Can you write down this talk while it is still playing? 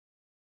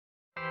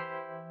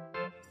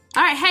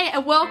right. Hey,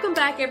 welcome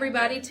back,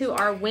 everybody, to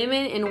our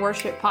Women in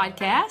Worship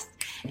podcast.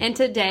 And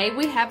today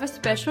we have a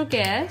special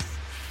guest.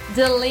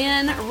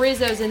 Delynn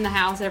Rizzo's in the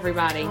house,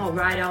 everybody. All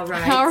right. All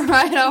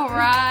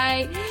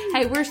right.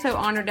 Hey, we're so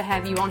honored to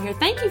have you on here.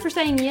 Thank you for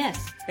saying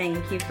yes. Thank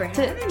you for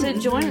having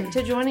me.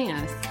 joining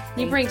us.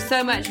 You bring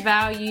so much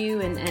value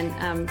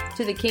and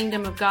to the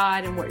kingdom of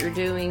God and what you're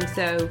doing.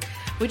 So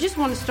we just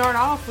want to start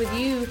off with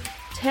you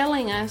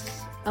telling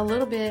us a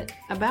little bit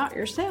about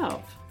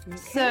yourself. Okay.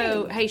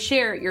 So, hey,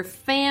 share your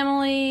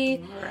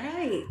family. All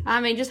right. I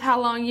mean, just how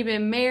long you've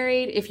been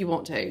married, if you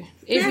want to.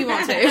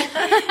 Okay.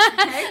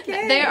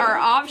 They are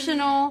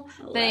optional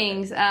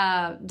things.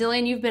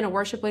 Delynn, you've been a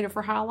worship leader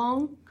for how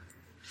long?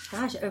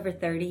 Gosh, over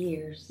 30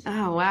 years.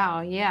 Oh, wow.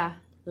 Yeah.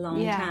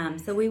 Long time.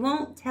 So we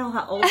won't tell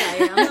how old I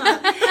am.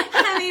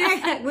 I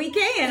mean, we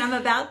can. I'm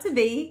about to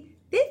be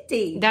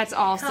 50. That's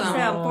awesome. So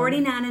I'm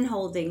 49 and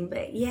holding.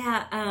 But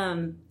yeah,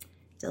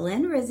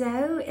 Delynn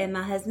Rizzo, and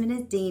my husband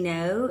is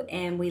Dino,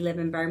 and we live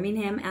in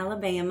Birmingham,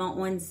 Alabama,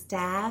 on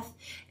staff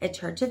at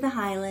Church of the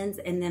Highlands,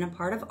 and then a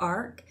part of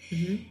ARC.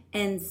 Mm-hmm.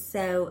 And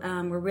so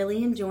we're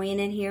really enjoying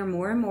it here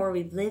more and more.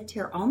 We've lived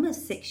here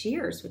almost 6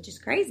 years, which is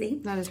crazy.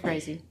 That is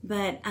crazy.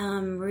 But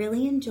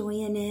really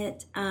enjoying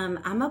it.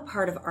 I'm a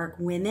part of ARC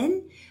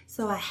Women,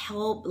 so I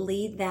help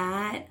lead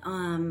that,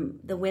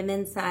 the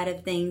women's side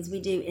of things.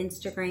 We do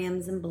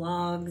Instagrams and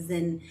blogs.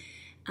 And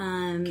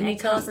Can you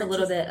tell us a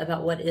little bit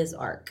about what is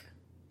ARC?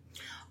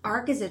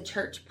 ARC is a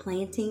church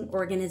planting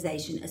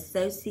organization,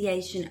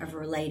 association of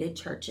related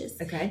churches.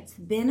 Okay. It's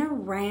been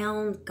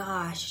around,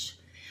 gosh,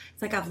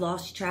 it's like I've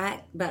lost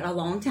track, but a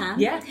long time.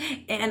 Yeah.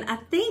 And I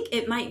think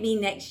it might be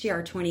next year,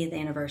 our 20th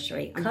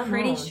anniversary. I'm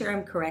pretty sure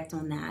I'm correct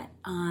on that.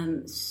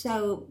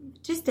 So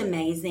just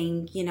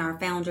amazing. You know, our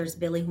founder is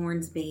Billy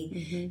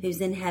Hornsby, who's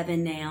in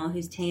heaven now,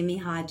 who's Tammy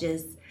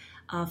Hodges'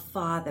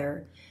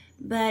 father.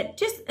 But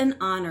just an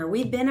honor.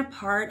 We've been a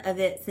part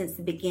of it since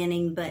the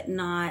beginning, but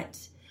not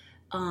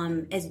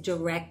as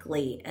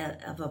directly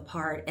of a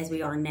part as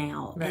we are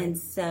now. Right. And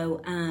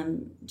so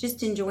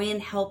just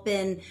enjoying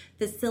helping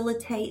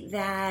facilitate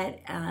that,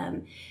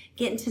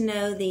 getting to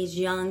know these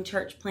young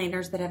church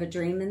planters that have a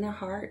dream in their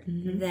heart,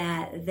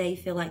 that they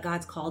feel like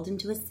God's called them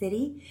to a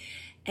city.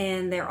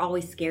 And they're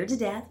always scared to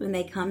death when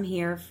they come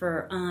here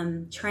for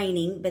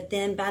training. But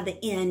then by the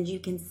end, you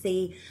can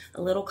see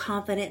a little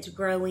confidence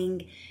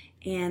growing,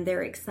 and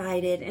they're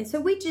excited. And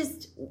so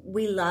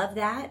we love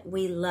that.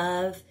 We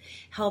love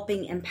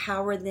helping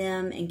empower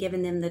them and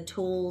giving them the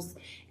tools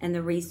and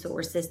the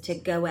resources to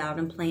go out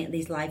and plant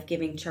these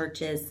life-giving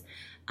churches.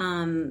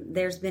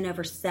 There's been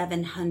over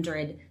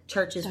 700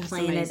 churches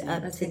planted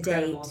up to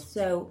date.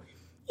 So,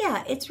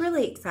 yeah, it's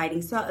really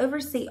exciting. So I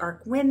oversee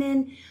ARC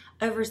Women,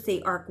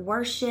 oversee ARC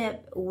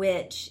Worship,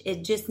 which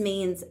it just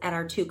means at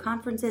our 2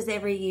 conferences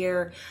every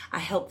year, I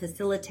help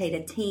facilitate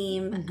a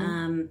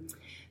team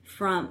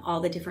from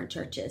all the different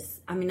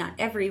churches. I mean, not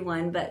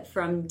everyone, but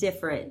from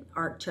different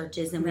ARC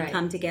churches. And we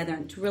come together,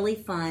 and it's really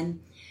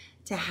fun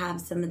to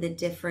have some of the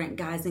different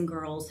guys and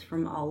girls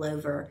from all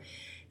over.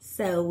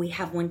 So we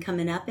have one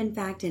coming up, in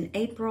fact, in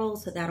April.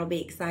 So that'll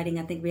be exciting.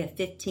 I think we have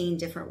 15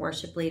 different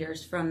worship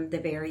leaders from the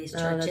various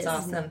churches. Oh, that's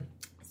awesome.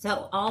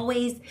 So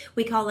always,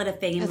 we call it a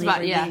family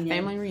reunion. Yeah,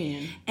 family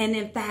reunion. And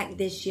in fact,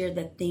 this year,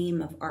 the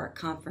theme of our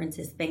conference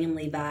is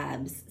family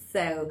vibes.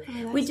 So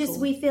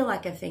we feel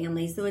like a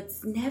family. So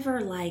it's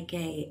never like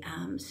a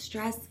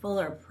stressful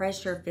or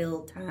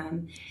pressure-filled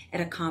time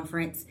at a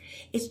conference.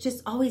 It's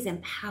just always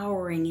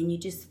empowering, and you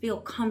just feel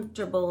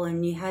comfortable,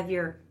 and you have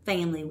your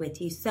family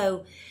with you.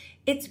 So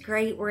it's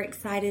great. We're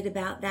excited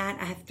about that.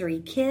 I have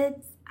 3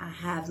 kids. I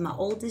have my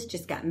oldest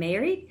just got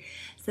married.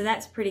 So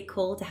that's pretty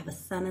cool to have a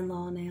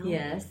son-in-law now.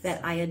 Yes.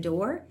 That I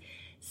adore.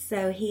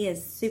 So he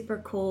is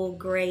super cool,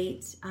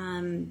 great,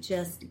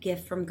 just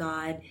gift from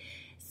God.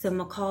 So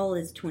McCall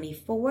is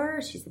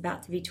 24. She's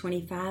about to be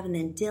 25. And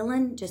then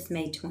Dylan just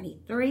made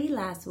 23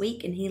 last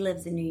week, and he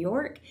lives in New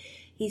York.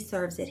 He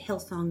serves at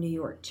Hillsong New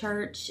York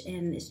Church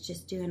and is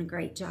just doing a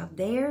great job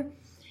there.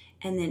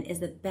 And then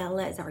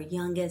Isabella is our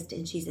youngest,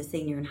 and she's a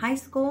senior in high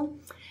school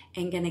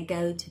and going to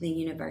go to the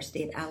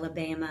University of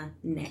Alabama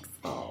next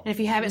fall. And if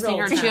you haven't seen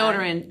her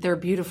children, they're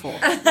beautiful.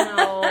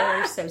 No,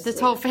 they're so sweet. This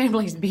whole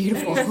family's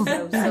beautiful.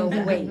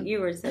 Wait,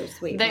 you were so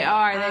sweet. They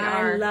are.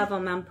 I love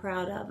them. I'm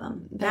proud of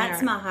them.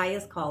 That's my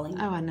highest calling.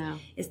 Oh, I know.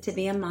 Is to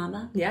be a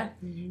mama. Yeah.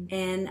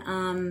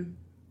 And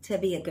to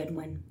be a good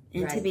one.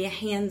 And to be a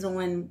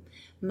hands-on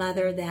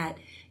mother that,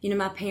 you know,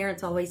 my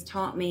parents always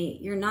taught me,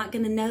 you're not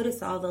going to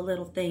notice all the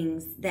little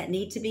things that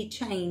need to be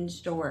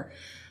changed, or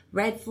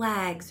red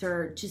flags,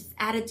 or just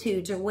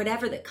attitudes, or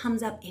whatever that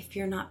comes up if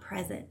you're not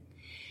present.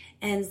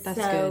 And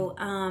so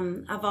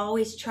I've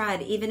always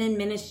tried, even in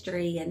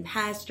ministry and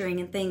pastoring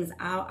and things,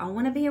 I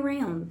want to be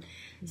around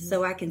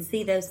so I can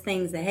see those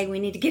things that, hey, we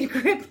need to get a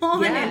grip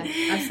on. Yeah,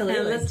 absolutely.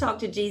 And let's talk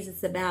to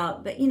Jesus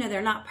about. But, you know,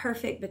 they're not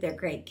perfect, but they're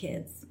great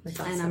kids. That's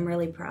awesome. And I'm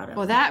really proud of them.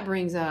 Well, that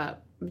brings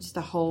up just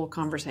a whole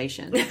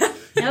conversation.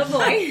 Oh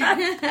boy.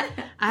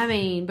 I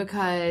mean,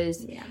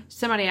 because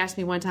somebody asked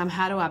me one time,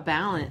 how do I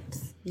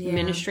balance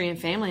ministry and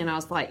family? And I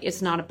was like,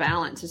 it's not a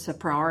balance. It's a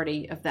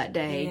priority of that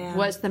day. Yeah.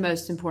 What's the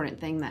most important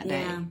thing that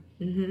day?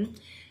 Mm-hmm.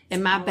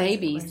 And my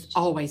babies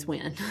always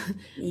win.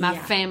 My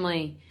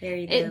family. There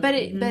you go. But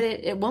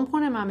at one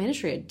point in my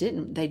ministry,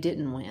 they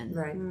didn't win.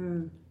 Right.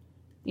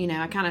 You know,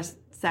 I kind of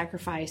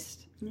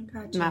sacrificed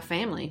my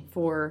family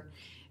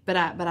but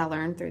I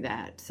learned through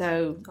that.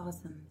 So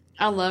awesome.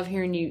 I love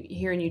hearing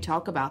you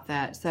talk about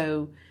that.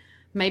 So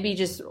maybe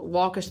just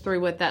walk us through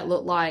what that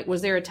looked like.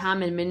 Was there a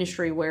time in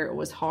ministry where it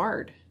was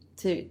hard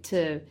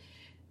to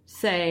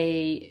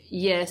say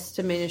yes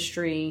to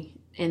ministry,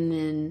 and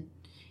then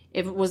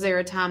was there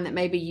a time that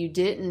maybe you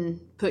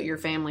didn't put your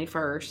family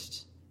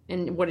first,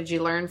 and what did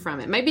you learn from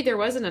it? Maybe there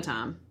wasn't a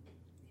time,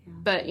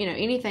 but you know,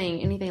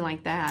 anything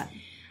like that.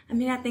 I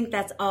mean, I think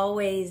that's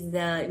always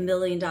the $1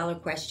 million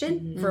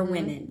question for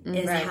women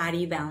is how do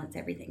you balance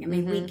everything? I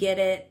mean, we get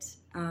it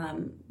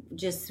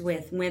just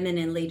with women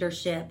in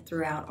leadership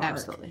throughout ARC.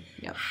 Absolutely.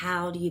 Yep.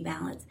 How do you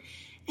balance?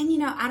 And, you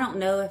know, I don't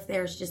know if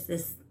there's just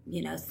this,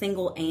 you know,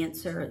 single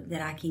answer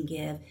that I can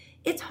give.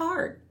 It's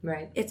hard.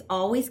 Right. It's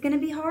always going to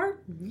be hard.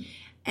 Mm-hmm.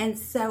 And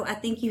so I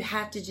think you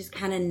have to just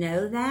kind of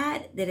know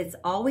that it's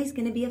always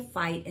going to be a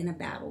fight and a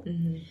battle.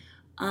 Mm-hmm.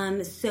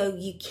 So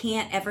you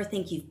can't ever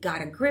think you've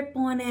got a grip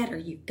on it or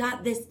you've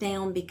got this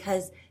down,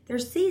 because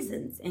there's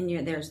seasons,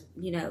 and there's,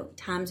 you know,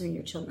 times when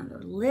your children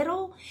are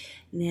little,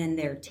 and then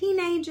they're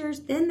teenagers,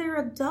 then they're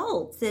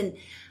adults. And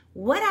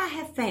what I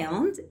have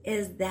found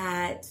is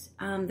that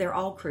they're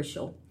all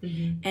crucial.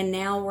 Mm-hmm. And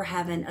now we're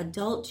having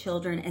adult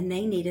children, and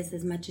they need us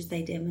as much as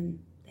they did when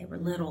they were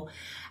little.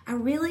 I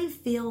really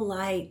feel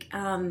like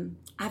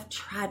I've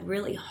tried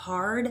really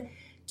hard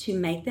to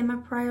make them a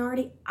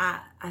priority.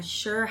 I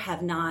sure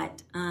have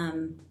not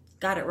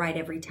got it right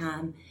every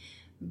time.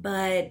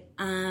 But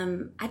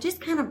I just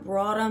kind of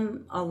brought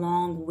them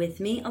along with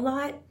me a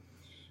lot.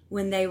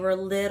 When they were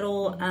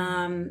little,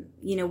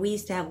 you know, we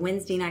used to have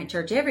Wednesday night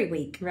church every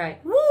week. Right.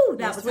 Woo,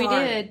 that was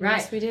hard. Did. Right.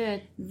 Yes, we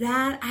did.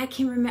 That, I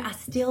can remember, I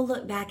still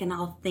look back and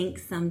I'll think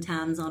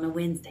sometimes on a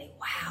Wednesday,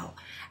 wow.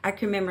 I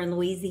can remember in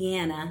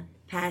Louisiana,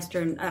 pastor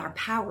and our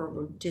power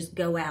would just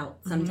go out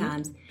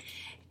sometimes. Mm-hmm.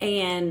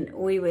 And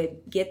we would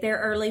get there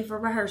early for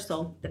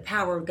rehearsal. The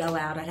power would go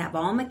out. I'd have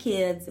all my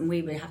kids, and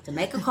we would have to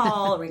make a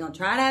call. Are we going to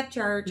try to have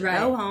church or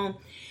go home?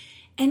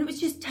 And it was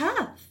just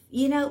tough,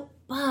 you know.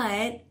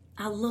 But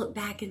I look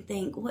back and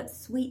think, what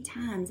sweet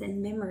times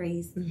and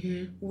memories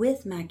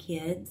with my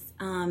kids.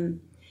 You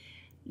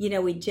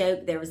know, we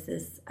joked, there was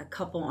a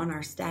couple on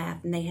our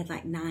staff, and they had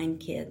like 9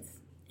 kids.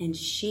 And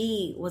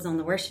she was on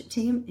the worship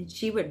team, and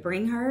she would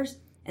bring hers,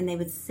 and they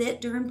would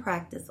sit during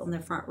practice on the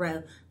front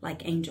row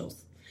like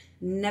angels.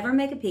 Never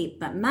make a peep,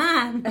 but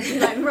mine would be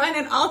like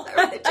running all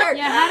over the church.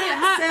 Yeah,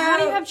 how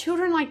do you have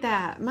children like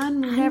that?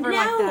 Mine were never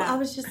like that. I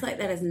was just like,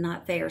 that is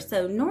not fair.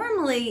 So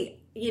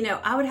normally, you know,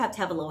 I would have to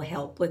have a little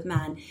help with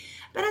mine.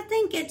 But I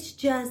think it's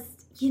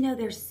just, you know,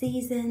 there's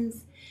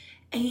seasons,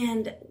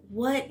 and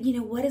what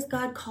has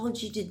God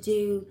called you to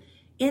do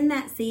in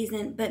that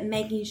season, but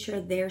making sure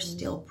they're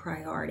still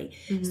priority.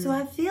 Mm-hmm. So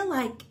I feel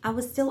like I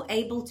was still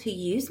able to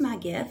use my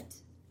gift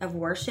of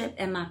worship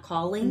and my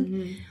calling.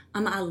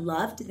 Mm-hmm. I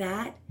loved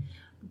that.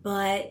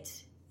 But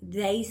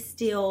they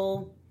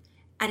still,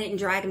 I didn't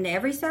drag them to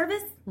every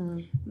service,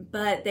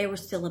 but they were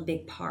still a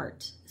big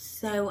part.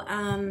 So,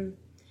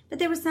 but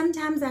there were some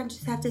times I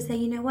just have to say,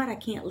 you know what, I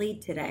can't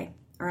lead today,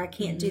 or I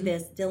can't do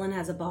this. Dylan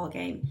has a ball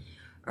game,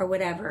 or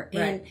whatever.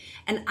 Right.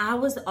 And I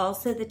was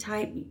also the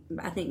type,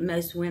 I think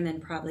most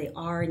women probably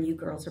are, and you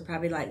girls are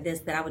probably like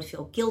this, that I would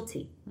feel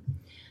guilty.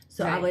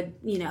 So I would,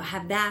 you know,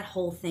 have that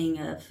whole thing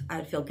of, I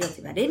would feel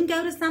guilty if I didn't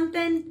go to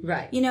something,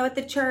 you know, at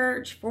the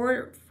church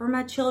for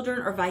my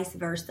children, or vice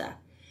versa.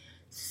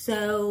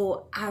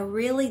 So I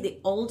really, the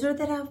older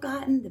that I've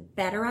gotten, the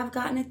better I've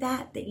gotten at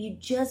that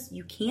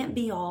you can't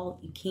be all,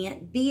 you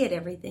can't be at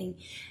everything.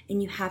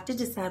 And you have to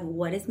decide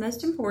what is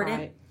most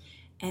important,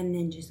 and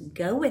then just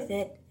go with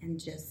it, and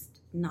just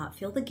not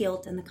feel the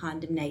guilt and the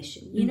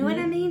condemnation. You know what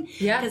I mean?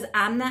 Yeah. Because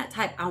I'm that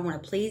type. I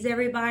want to please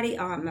everybody.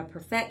 I'm a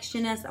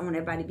perfectionist. I want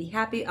everybody to be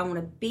happy. I want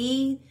to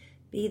be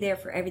there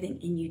for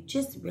everything. And you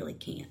just really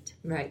can't.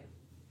 Right.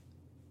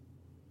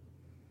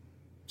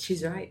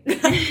 She's right.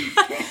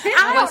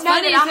 I don't know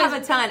that I have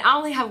a ton. I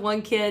only have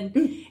one kid.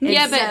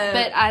 Yeah,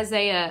 but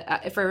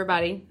Isaiah, for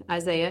everybody,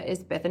 Isaiah is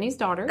Bethany's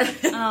daughter.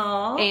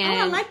 Oh,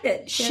 I like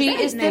that. She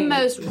is the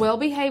most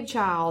well-behaved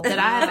child that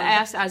I have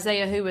asked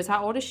Isaiah, who is,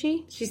 how old is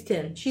she? She's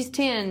 10. She's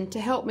 10, to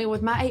help me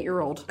with my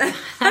 8-year-old.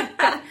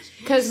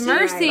 Because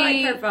Mercy,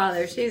 like her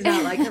father, she's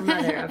not like her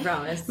mother, I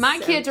promise. My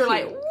kids are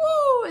like,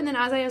 woo, and then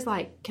Isaiah's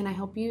like, can I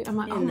help you? I'm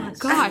like, oh my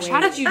gosh,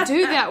 how did you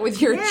do that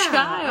with your child?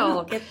 I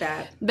don't get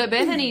that. But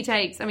Bethany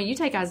you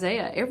take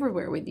Isaiah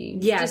everywhere with you.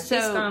 Yeah, she's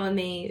gone with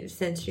me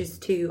since she's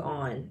 2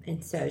 on.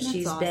 And so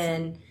she's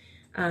been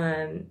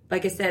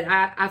Like I said,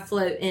 I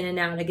float in and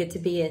out. I get to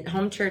be at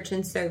home church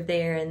and serve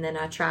there, and then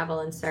I travel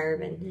and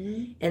serve.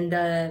 And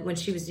when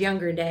she was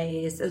younger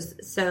days, I was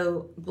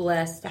so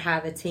blessed to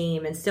have a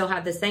team and still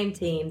have the same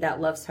team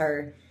that loves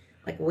her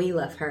like we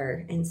love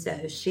her. And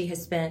so she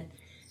has spent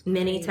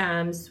many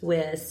times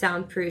with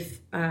soundproof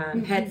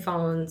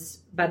headphones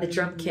by the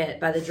drum kit,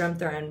 by the drum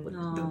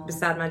throne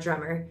beside my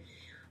drummer.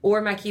 Or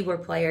my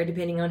keyboard player,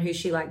 depending on who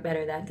she liked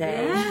better that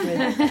day.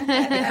 With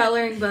the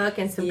coloring book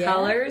and some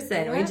colors.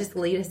 And we just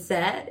lead a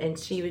set, and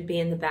she would be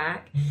in the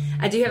back.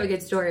 I do have a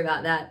good story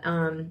about that.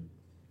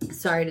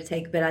 Sorry to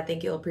take, but I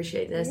think you'll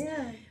appreciate this.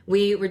 Yeah.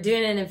 We were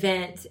doing an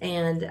event,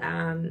 and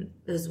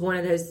it was one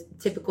of those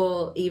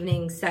typical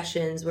evening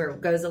sessions where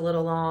it goes a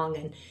little long,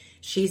 and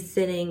she's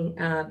sitting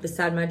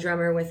beside my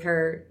drummer with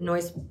her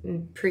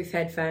noise-proof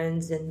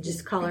headphones and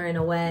just coloring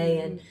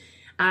away. And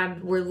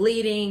we're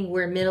leading,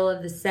 we're middle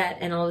of the set,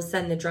 and all of a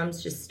sudden the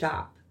drums just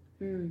stop.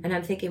 And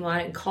I'm thinking, well,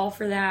 I didn't call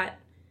for that.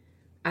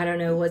 I don't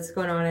know what's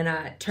going on. And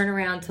I turn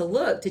around to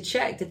look, to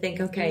check, to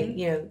think, okay,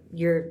 you know,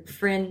 your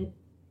friend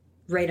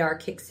radar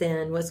kicks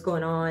in, what's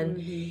going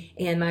on?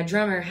 And my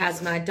drummer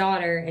has my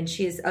daughter, and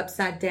she is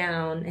upside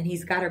down, and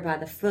he's got her by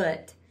the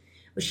foot.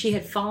 Well, she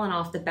had fallen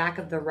off the back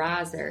of the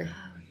riser.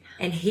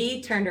 And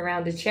he turned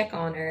around to check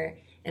on her,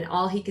 and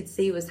all he could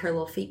see was her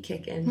little feet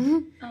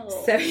kicking.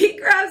 So he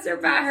grabs her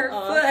by her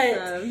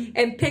foot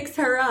and picks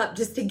her up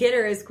just to get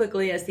her as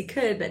quickly as he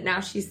could. But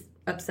now she's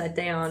upside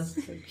down.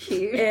 So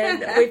cute. And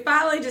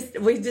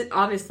we just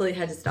obviously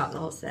had to stop the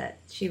whole set.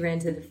 She ran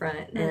to the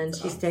front, and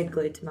she stayed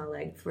glued to my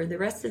leg for the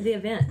rest of the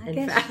event.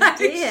 In fact,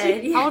 she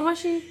did. How old was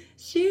she?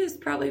 She was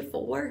probably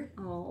 4.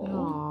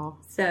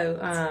 So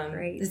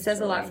it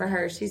says a lot for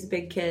her. She's a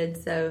big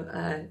kid.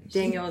 So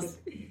Daniel's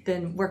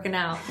been working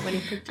out when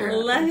he picked her up. I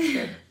love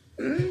it.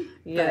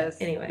 Yes.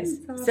 But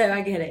anyways, so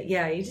I get it.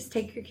 Yeah, you just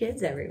take your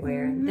kids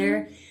everywhere.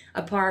 They're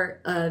a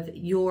part of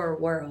your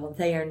world.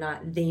 They are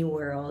not the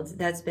world.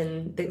 That's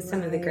been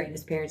some of the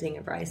greatest parenting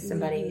advice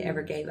somebody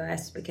ever gave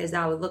us, because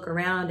I would look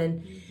around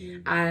and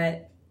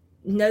I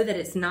know that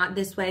it's not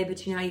this way,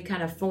 but you know, you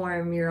kind of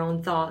form your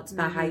own thoughts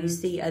by how you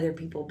see other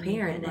people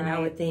parent. And I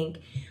would think,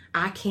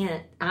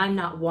 I'm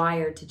not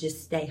wired to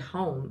just stay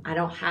home. I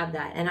don't have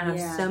that. And I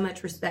have so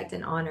much respect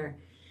and honor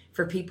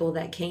for people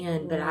that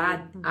can, but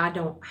I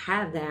don't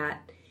have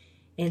that.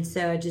 And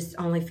so I just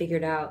only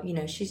figured out, you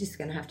know, she's just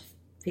going to have to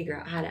figure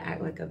out how to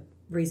act like a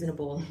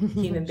reasonable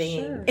human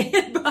being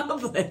in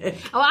public.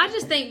 Well, I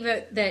just think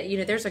that you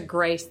know, there's a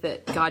grace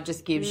that God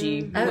just gives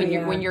you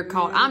when you're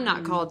called. I'm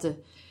not called to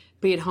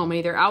be at home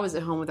either. I was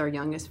at home with our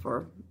youngest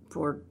for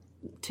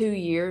 2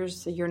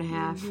 years, a year and a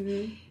half,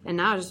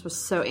 and I just was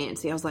so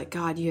antsy. I was like,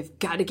 God, you have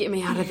got to get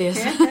me out of this.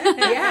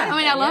 I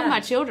mean, I love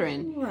my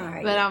children,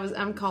 but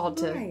I'm called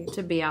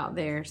to be out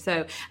there.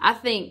 So I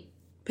think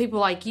people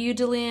like you,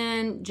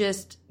 Delynn,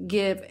 just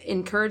give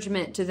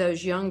encouragement to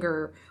those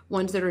younger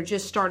ones that are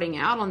just starting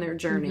out on their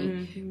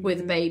journey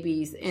with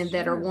babies and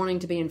that are wanting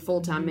to be in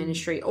full-time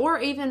ministry, or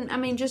even, I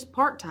mean, just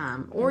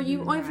part-time, or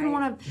you even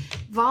want to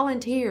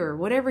volunteer,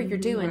 whatever you're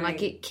doing.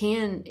 Like it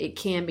can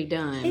be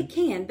done. It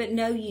can, but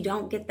no, you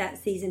don't get that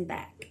season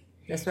back.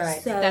 That's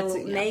right.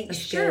 So make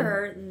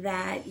sure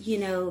that, you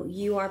know,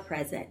 you are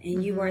present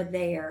and you are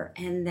there,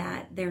 and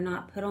that they're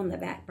not put on the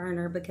back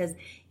burner, because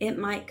it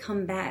might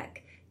come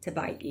back to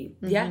bite you.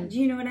 Yeah. Do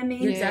you know what I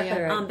mean? You're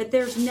exactly right. But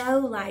there's no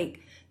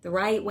like the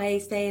right way,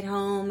 stay at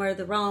home, or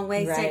the wrong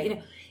way, stay, you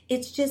know,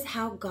 it's just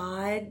how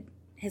God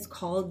has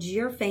called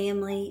your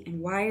family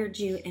and wired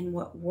you, and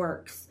what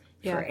works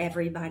for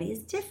everybody is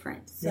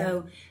different.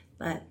 So,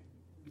 but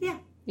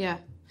yeah.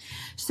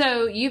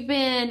 So you've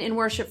been in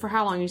worship for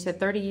how long? You said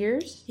 30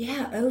 years?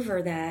 Yeah,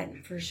 over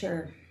that for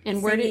sure.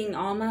 And singing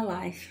all my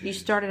life. You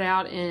started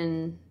out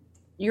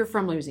you're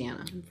from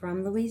Louisiana. I'm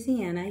from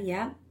Louisiana,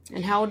 yeah.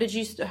 And how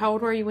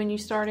old were you when you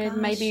started? Gosh,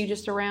 maybe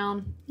just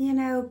around? You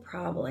know,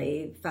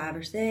 probably 5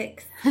 or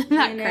 6.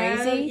 Not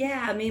crazy?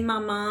 Yeah, I mean, my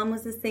mom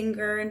was a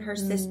singer, and her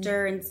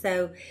sister, and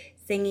so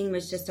singing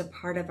was just a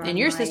part of our life. And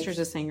your sister's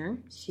a singer.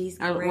 She's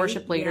a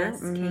worship leader.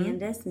 Yes,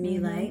 Candace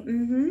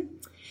Mule.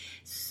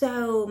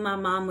 So my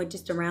mom would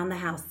just around the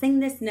house sing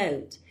this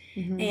note.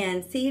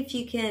 And see if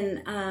you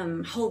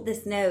can hold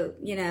this note,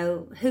 you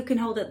know, who can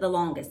hold it the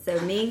longest. So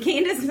me and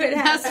Candace would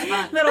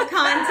have little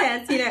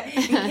contests, you know,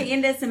 and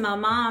Candace and my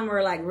mom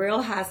were like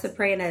real high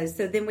sopranos.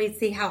 So then we'd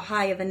see how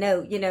high of a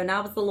note, you know, and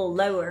I was a little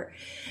lower.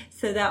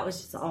 So that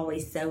was just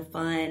always so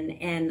fun.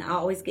 And I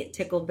always get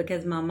tickled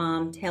because my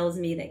mom tells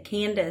me that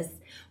Candace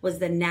was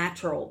the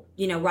natural,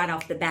 you know, right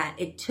off the bat.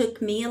 It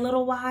took me a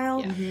little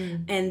while.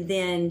 And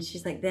then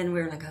she's like, then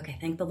we were like, okay,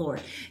 thank the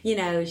Lord. You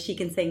know, she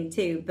can sing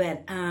too.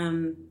 But,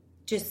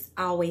 just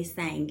always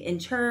sang in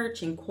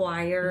church and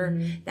choir.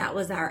 That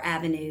was our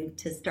avenue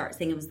to start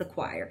singing, was the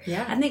choir.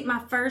 I think my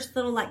first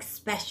little like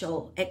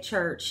special at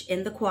church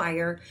in the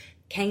choir,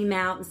 came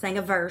out and sang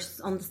a verse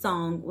on the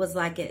song, was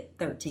like at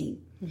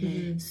 13.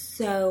 Mm-hmm.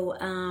 So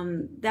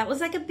that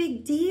was like a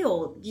big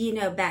deal,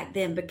 back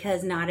then,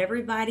 because not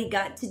everybody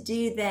got to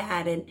do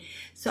that. And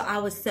so I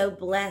was so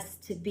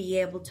blessed to be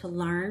able to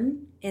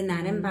learn in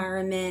that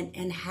environment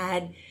and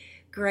had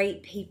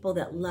great people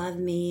that loved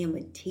me and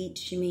would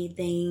teach me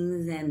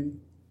things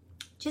and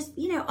just,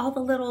 all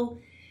the little,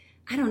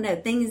 I don't know,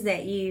 things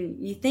that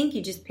you think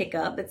you just pick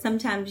up, but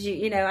sometimes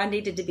I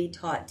needed to be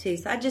taught too.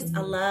 So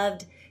I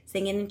loved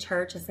singing in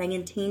church. I sang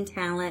in Teen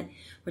Talent,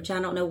 which I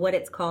don't know what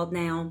it's called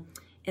now,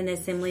 in the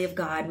Assembly of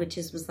God, which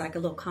was like a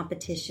little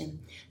competition.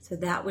 So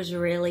that was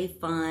really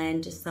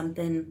fun, just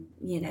something,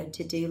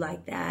 to do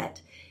like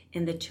that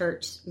in the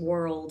church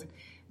world.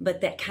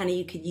 But that kind of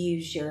you could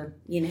use your,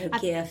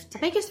 gift. I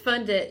think it's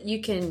fun that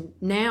you can,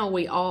 now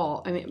we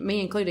all, me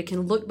included,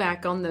 can look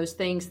back on those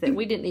things that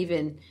we didn't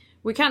even,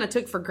 we kind of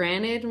took for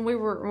granted when we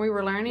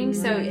were learning.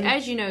 So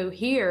as you know,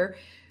 here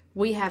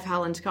we have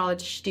Highlands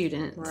College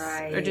students,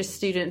 or just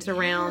students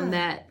around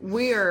that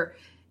we're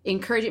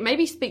encouraging.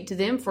 Maybe speak to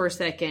them for a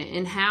second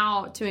and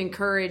how to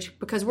encourage,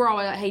 because we're all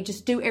like, hey,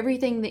 just do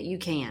everything that you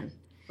can.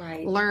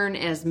 Right. Learn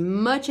as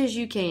much as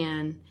you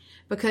can,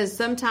 because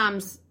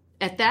sometimes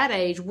at that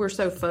age, we're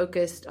so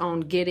focused on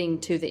getting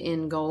to the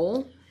end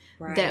goal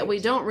that we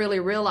don't really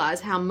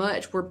realize how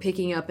much we're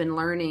picking up and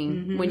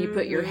learning when you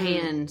put your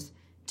hands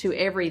to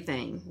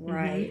everything.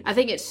 Right. I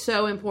think it's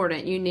so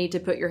important. You need to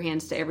put your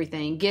hands to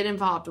everything. Get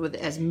involved with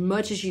as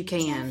much as you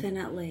can.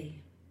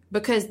 Definitely.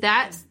 Because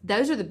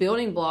those are the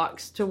building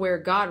blocks to where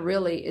God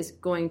really is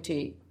going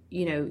to,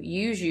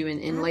 use you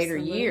in later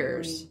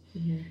years.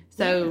 Mm-hmm.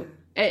 So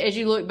as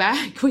you look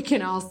back, we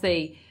can all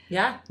see,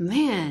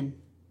 man,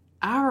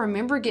 I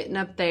remember getting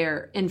up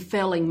there and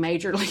failing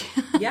majorly.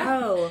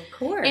 Oh, of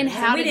course. And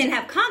how we didn't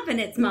have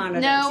confidence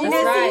monitors. No, so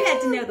you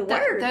had to know the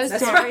words.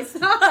 Those stories.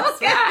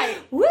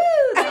 Woo!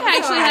 I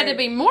actually had to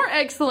be more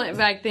excellent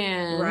back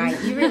then. Right,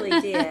 you really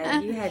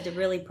did. You had to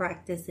really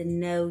practice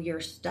and know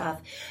your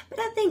stuff. But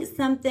I think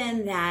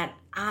something that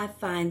I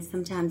find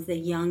sometimes the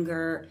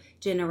younger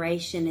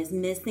generation is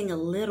missing a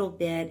little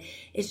bit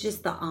is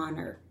just the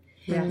honor.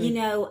 Yeah.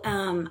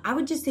 I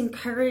would just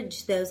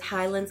encourage those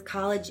Highlands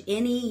College,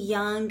 any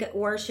young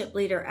worship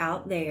leader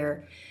out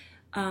there,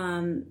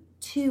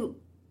 to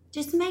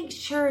just make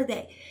sure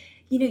that,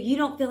 you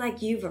don't feel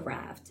like you've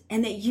arrived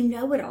and that you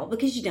know it all,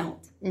 because you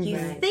don't. You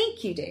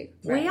think you do.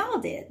 Right. We all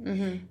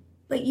did.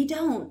 But you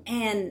don't.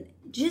 And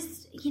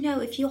just,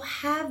 if you'll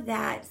have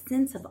that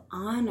sense of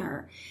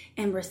honor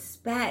and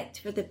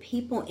respect for the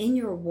people in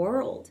your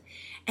world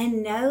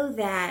and know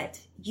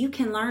that you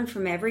can learn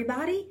from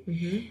everybody,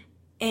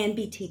 and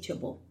be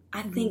teachable.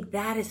 I think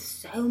that is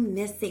so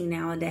missing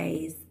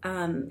nowadays.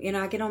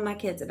 I get on my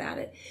kids about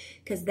it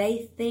because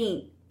they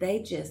think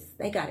they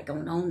got it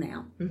going on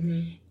now.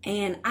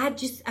 And I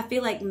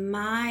feel like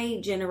my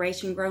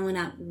generation growing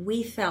up,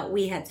 we felt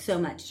we had so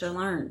much to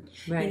learn.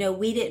 Right.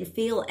 We didn't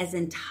feel as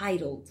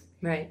entitled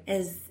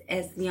as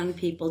young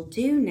people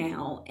do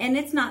now. And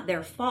it's not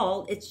their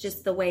fault. It's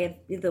just the way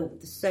the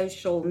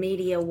social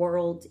media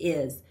world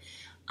is.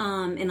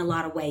 In a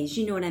lot of ways,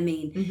 you know what I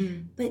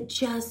mean? But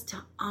just to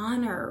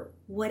honor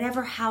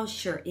whatever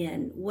house you're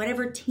in,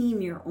 whatever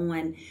team you're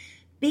on,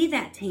 be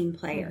that team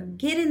player.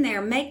 Get in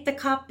there, make the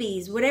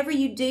copies, whatever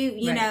you do,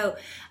 you know,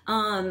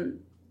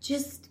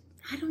 just,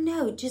 I don't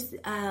know, just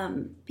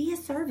be a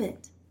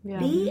servant. Yeah.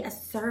 Be a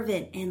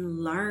servant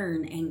and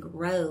learn and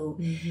grow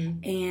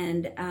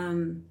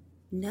and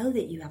know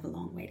that you have a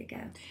long way to go.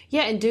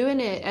 Yeah, and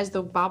doing it as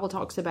the Bible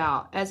talks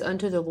about, as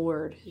unto the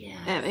Lord. Yes.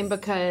 And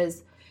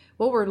because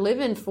what we're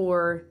living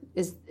for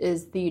is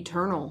the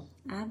eternal.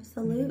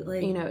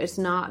 Absolutely. It's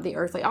not the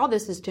earthly. All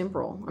this is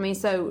temporal.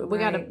 So we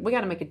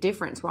gotta make a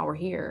difference while we're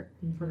here.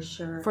 For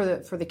sure.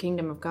 For the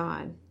kingdom of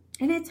God.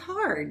 And it's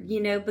hard,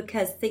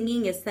 because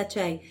singing is such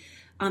a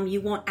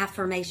you want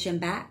affirmation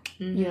back.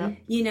 Yeah.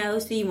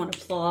 So you want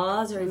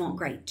applause, or you want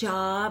great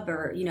job,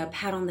 or a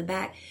pat on the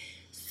back.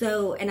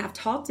 So, and I've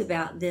talked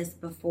about this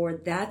before,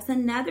 that's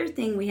another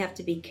thing we have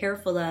to be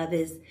careful of,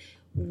 is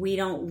we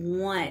don't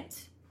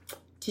want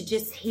to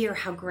just hear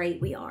how great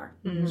we are,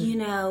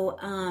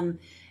 and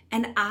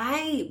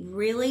I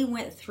really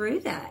went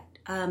through that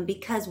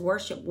because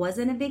worship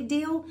wasn't a big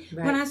deal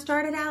when I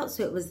started out.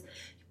 So it was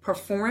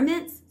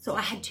performance. So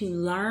I had to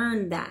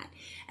learn that,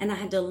 and I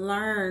had to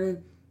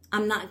learn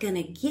I'm not going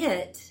to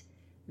get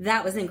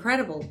that was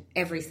incredible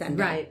every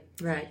Sunday.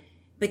 Right.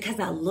 Because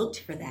I looked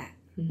for that.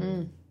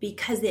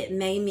 Because it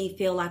made me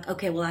feel like,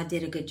 okay, well, I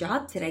did a good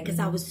job today, because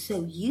I was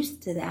so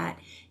used to that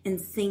and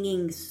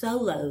singing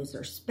solos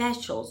or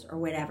specials or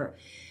whatever.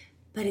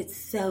 But it's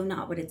so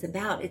not what it's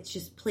about. It's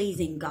just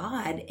pleasing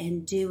God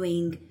and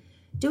doing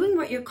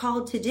what you're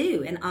called to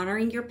do, and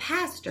honoring your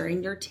pastor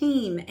and your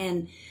team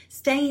and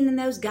staying in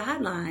those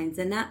guidelines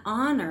and that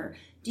honor.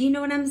 Do you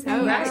know what I'm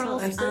saying? Oh,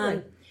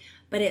 absolutely.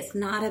 But it's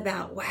not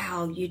about,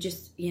 wow, you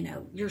just,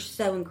 you're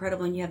so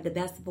incredible and you have the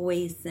best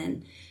voice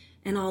and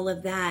all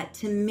of that.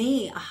 To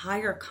me, a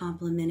higher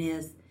compliment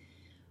is,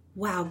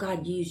 wow,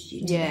 God used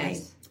you today.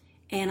 Yes.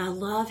 And I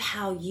love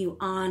how you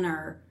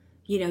honor,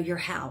 your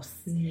house,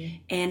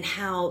 and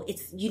how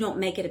you don't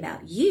make it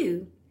about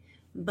you,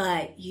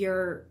 but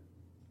you're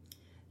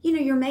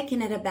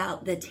making it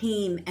about the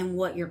team and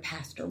what your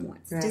pastor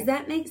wants. Right. Does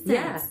that make sense?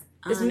 Yeah.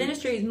 This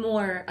ministry is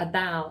more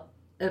about,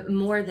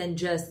 more than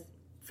just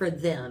for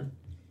them.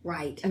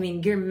 Right. I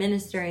mean, you're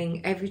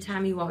ministering every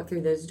time you walk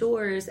through those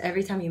doors,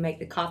 every time you make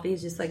the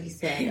copies, just like you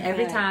said,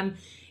 every time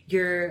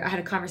I had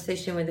a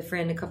conversation with a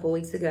friend a couple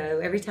weeks ago,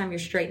 every time you're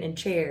straightening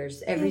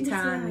chairs, every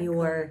time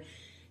you're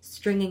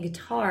stringing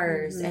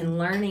guitars and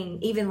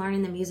learning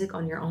the music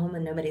on your own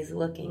when nobody's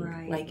looking.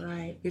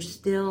 Right. You're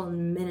still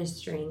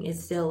ministering.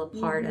 It's still a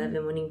part of,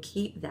 and when you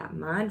keep that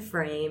mind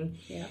frame,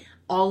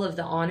 all of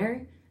the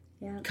honor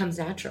comes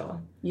natural.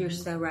 You're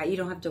so right. You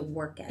don't have to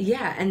work at it.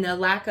 Yeah, and the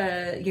lack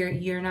of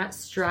you're not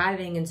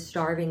striving and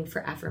starving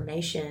for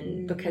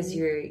affirmation because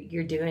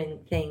you're doing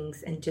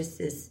things and just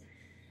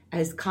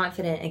as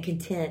confident and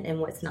content in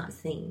what's not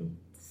seen.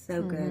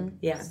 So good.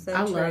 Yeah, so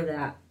I true. love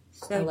that.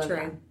 So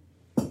true.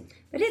 That.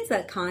 But it's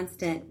a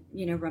constant,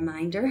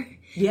 reminder.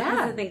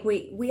 Yeah. I think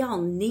we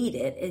all need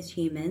it as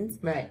humans.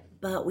 Right.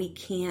 But we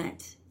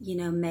can't,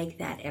 make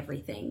that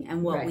everything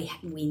and what we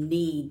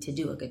need to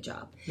do a good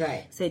job.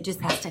 Right. So it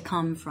just has to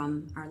come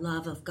from our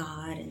love of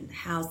God and the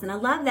house. And I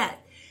love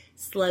that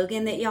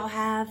slogan that y'all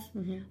have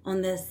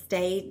on the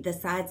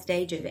side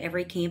stage of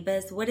every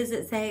campus. What does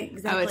it say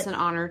exactly? Oh, it's an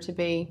honor to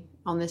be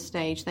on this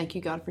stage. Thank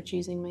you, God, for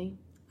choosing me.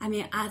 I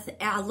mean,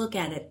 I look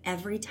at it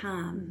every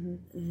time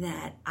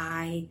that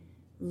I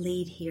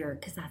lead here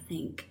because I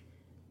think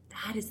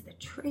that is the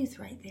truth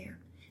right there.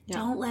 Yeah.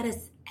 Don't let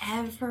us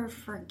ever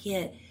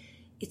forget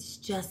it's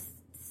just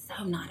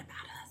so not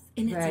about us.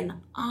 And it's an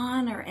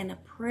honor and a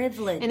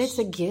privilege. And it's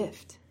a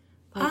gift.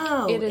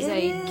 It is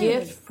a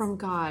gift from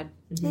God.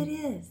 It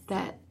is.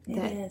 That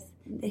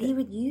He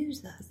would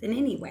use us in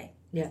any way.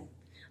 Yeah.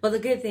 Well, the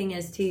good thing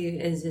is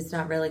it's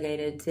not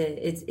relegated to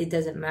it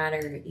doesn't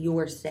matter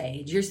your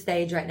stage. Your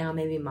stage right now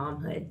may be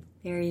momhood.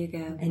 There you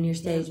go. And your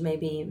stage may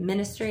be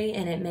ministry,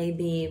 and it may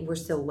be we're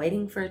still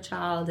waiting for a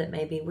child. It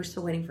may be we're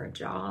still waiting for a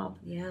job.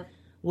 Yeah.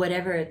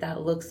 Whatever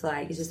that looks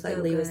like. It's just like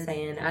Lee was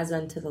saying, as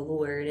unto the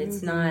Lord.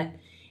 It's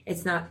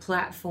not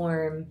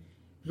platform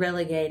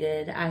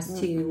relegated as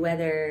to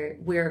whether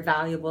we're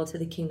valuable to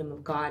the kingdom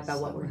of God by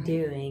what we're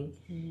doing.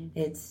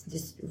 It's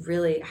just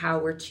really how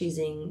we're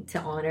choosing to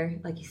honor,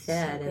 like you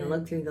said, and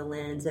look through the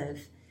lens of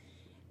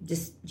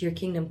just your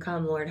kingdom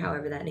come, Lord,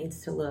 however that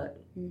needs to look.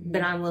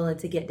 But I'm willing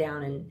to get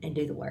down and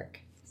do the work.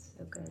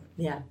 So good.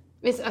 Yeah.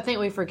 I think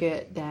we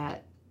forget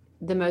that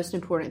the most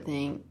important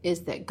thing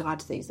is that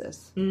God sees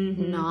us,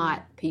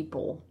 not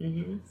people.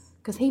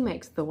 Because He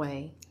makes the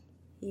way.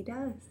 He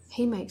does.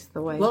 He makes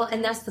the way. Well,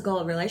 and that's the goal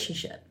of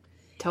relationship.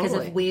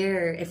 Totally.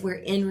 Because if we're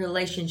in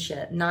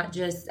relationship, not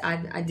just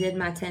I did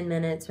my 10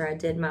 minutes or I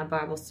did my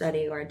Bible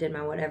study or I did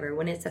my whatever.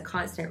 When it's a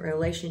constant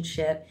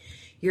relationship,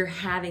 you're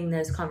having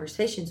those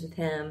conversations with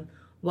Him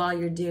while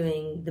you're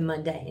doing the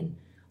mundane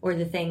or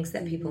the things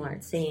that people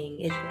aren't seeing.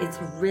 It's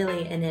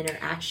really an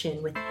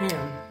interaction with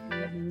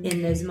Him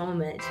in those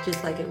moments,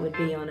 just like it would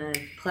be on a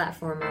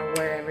platform or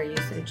wherever you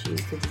so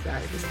choose to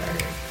desire to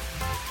serve.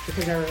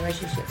 Because our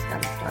relationship's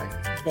got to start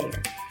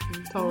there.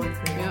 Totally.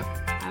 Yep.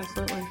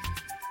 Absolutely.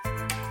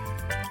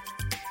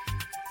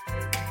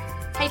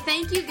 Hey,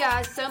 thank you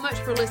guys so much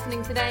for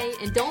listening today.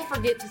 And don't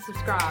forget to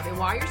subscribe. And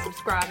while you're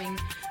subscribing,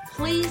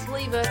 please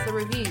leave us a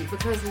review,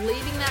 because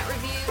leaving that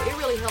review, it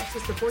really helps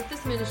us support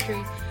this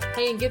ministry,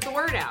 and get the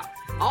word out.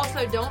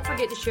 Also, don't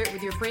forget to share it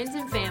with your friends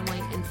and family,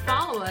 and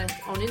follow us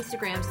on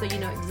Instagram so you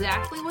know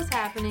exactly what's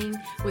happening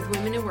with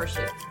Women in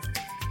Worship.